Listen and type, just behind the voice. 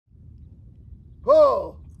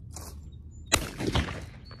pull,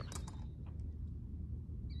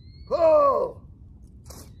 pull.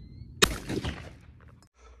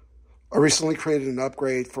 I recently created an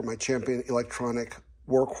upgrade for my Champion electronic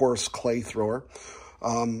workhorse clay thrower.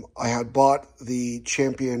 I had bought the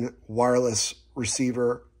Champion wireless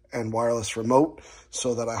receiver and wireless remote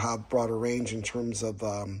so that I have broader range in terms of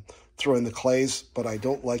throwing the clays, but I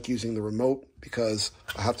don't like using the remote because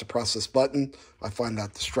I have to press this button. I find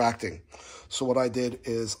that distracting. So what I did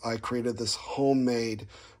is I created this homemade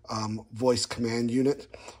voice command unit.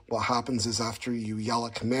 What happens is after you yell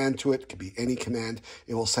a command to it, it could be any command,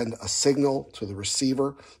 it will send a signal to the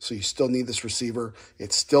receiver. So you still need this receiver.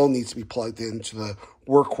 It still needs to be plugged into the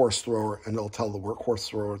workhorse thrower, and it'll tell the workhorse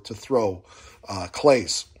thrower to throw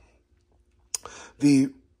clays.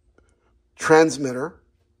 The transmitter,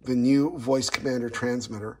 the new voice commander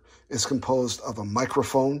transmitter, is composed of a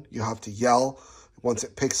microphone. You have to yell. Once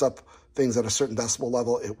it picks up things at a certain decibel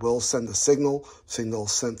level, it will send a signal. Signal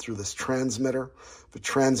sent through this transmitter. The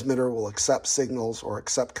transmitter will accept signals or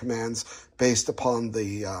accept commands based upon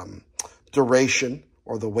the duration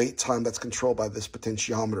or the wait time that's controlled by this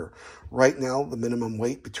potentiometer. Right now, the minimum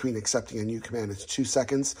wait between accepting a new command is 2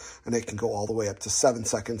 seconds, and it can go all the way up to 7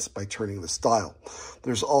 seconds by turning this dial.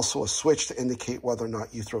 There's also a switch to indicate whether or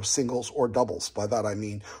not you throw singles or doubles. By that I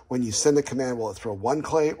mean, when you send a command, will it throw one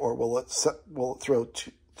clay or will it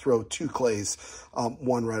throw two clays,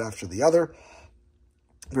 one right after the other?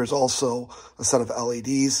 There's also a set of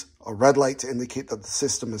LEDs, a red light to indicate that the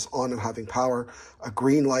system is on and having power, a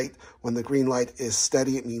green light. When the green light is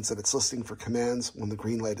steady, it means that it's listening for commands. When the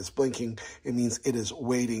green light is blinking, it means it is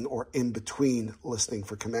waiting or in between listening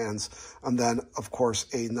for commands. And then, of course,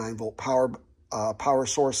 a 9-volt power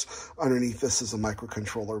source. Underneath this is a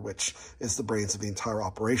microcontroller, which is the brains of the entire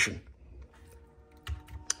operation.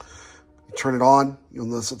 You turn it on, you'll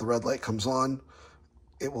notice that the red light comes on.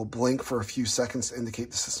 It will blink for a few seconds to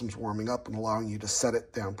indicate the system's warming up and allowing you to set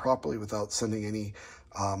it down properly without sending any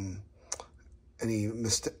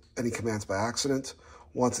commands by accident.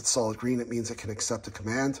 Once it's solid green, it means it can accept a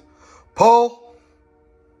command. Pull.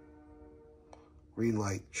 Green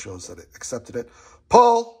light shows that it accepted it.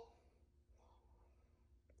 Pull.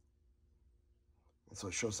 And so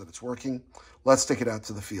it shows that it's working. Let's take it out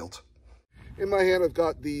to the field. In my hand, I've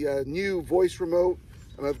got the new voice remote,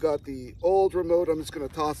 and I've got the old remote. I'm just going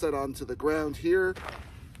to toss that onto the ground here.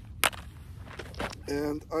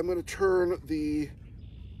 And I'm going to turn the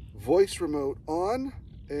voice remote on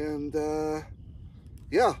and,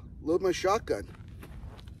 yeah, load my shotgun.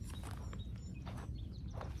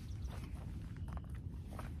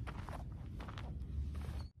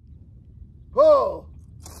 Pull!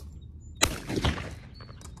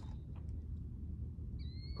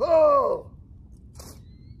 Pull!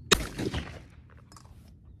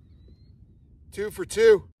 2 for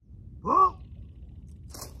 2. Whoa!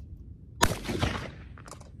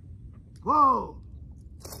 Whoa!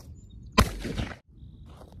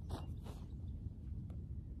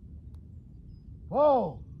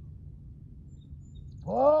 Whoa!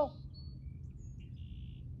 Whoa!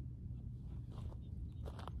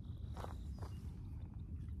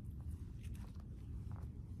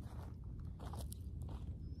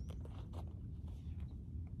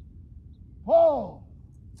 Whoa!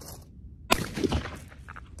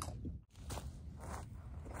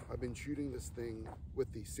 I've been shooting this thing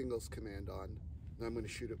with the singles command on. Now I'm going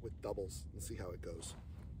to shoot it with doubles and see how it goes.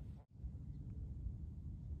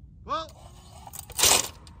 Well.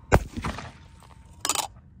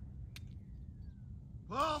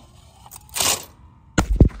 Well.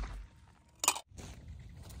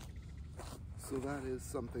 So that is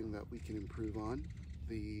something that we can improve on.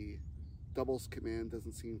 The doubles command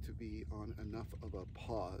doesn't seem to be on enough of a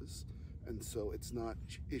pause, and so it's not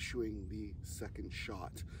issuing the second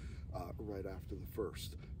shot right after the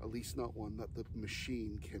first, at least not one that the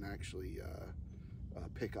machine can actually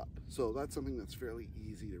pick up. So that's something that's fairly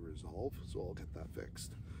easy to resolve, so I'll get that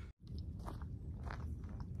fixed.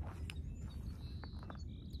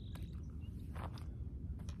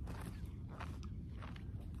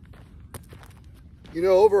 You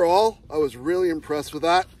know, overall, I was really impressed with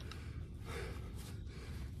that.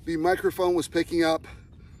 The microphone was picking up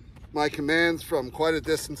my commands from quite a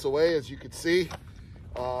distance away, as you could see.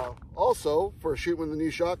 Also, for shooting with the new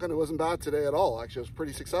shotgun, it wasn't bad today at all. Actually, I was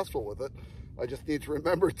pretty successful with it. I just need to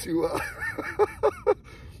remember to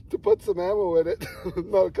to put some ammo in it.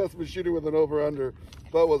 Not accustomed to shooting with an over-under.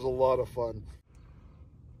 That was a lot of fun.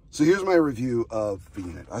 So here's my review of the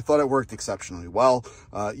unit. I thought it worked exceptionally well.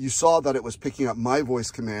 You saw that it was picking up my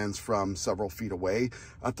voice commands from several feet away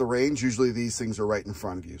at the range. Usually these things are right in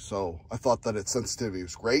front of you. So I thought that its sensitivity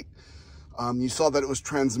was great. You saw that it was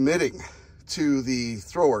transmitting to the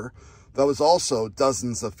thrower that was also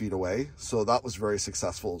dozens of feet away, so that was very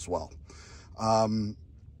successful as well.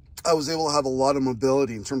 I was able to have a lot of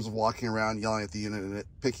mobility in terms of walking around, yelling at the unit and it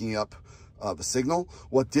picking up the signal.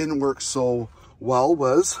 What didn't work so well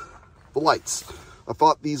was the lights. I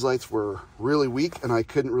thought these lights were really weak and I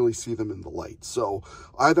couldn't really see them in the light. So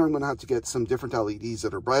either I'm going to have to get some different LEDs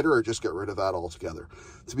that are brighter or just get rid of that altogether.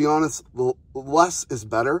 To be honest, the less is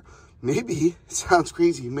better. Maybe, it sounds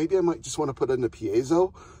crazy, maybe I might just want to put in a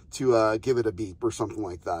piezo to give it a beep or something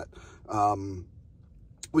like that,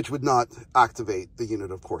 which would not activate the unit,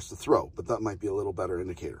 of course, to throw, but that might be a little better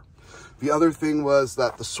indicator. The other thing was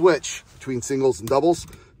that the switch between singles and doubles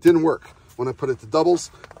didn't work. When I put it to doubles,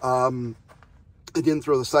 it didn't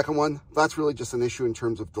throw the second one. That's really just an issue in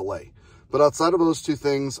terms of delay. But outside of those two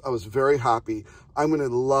things, I was very happy. I'm gonna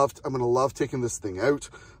love taking this thing out.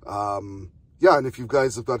 Yeah, and if you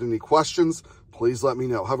guys have got any questions, please let me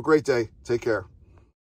know. Have a great day. Take care.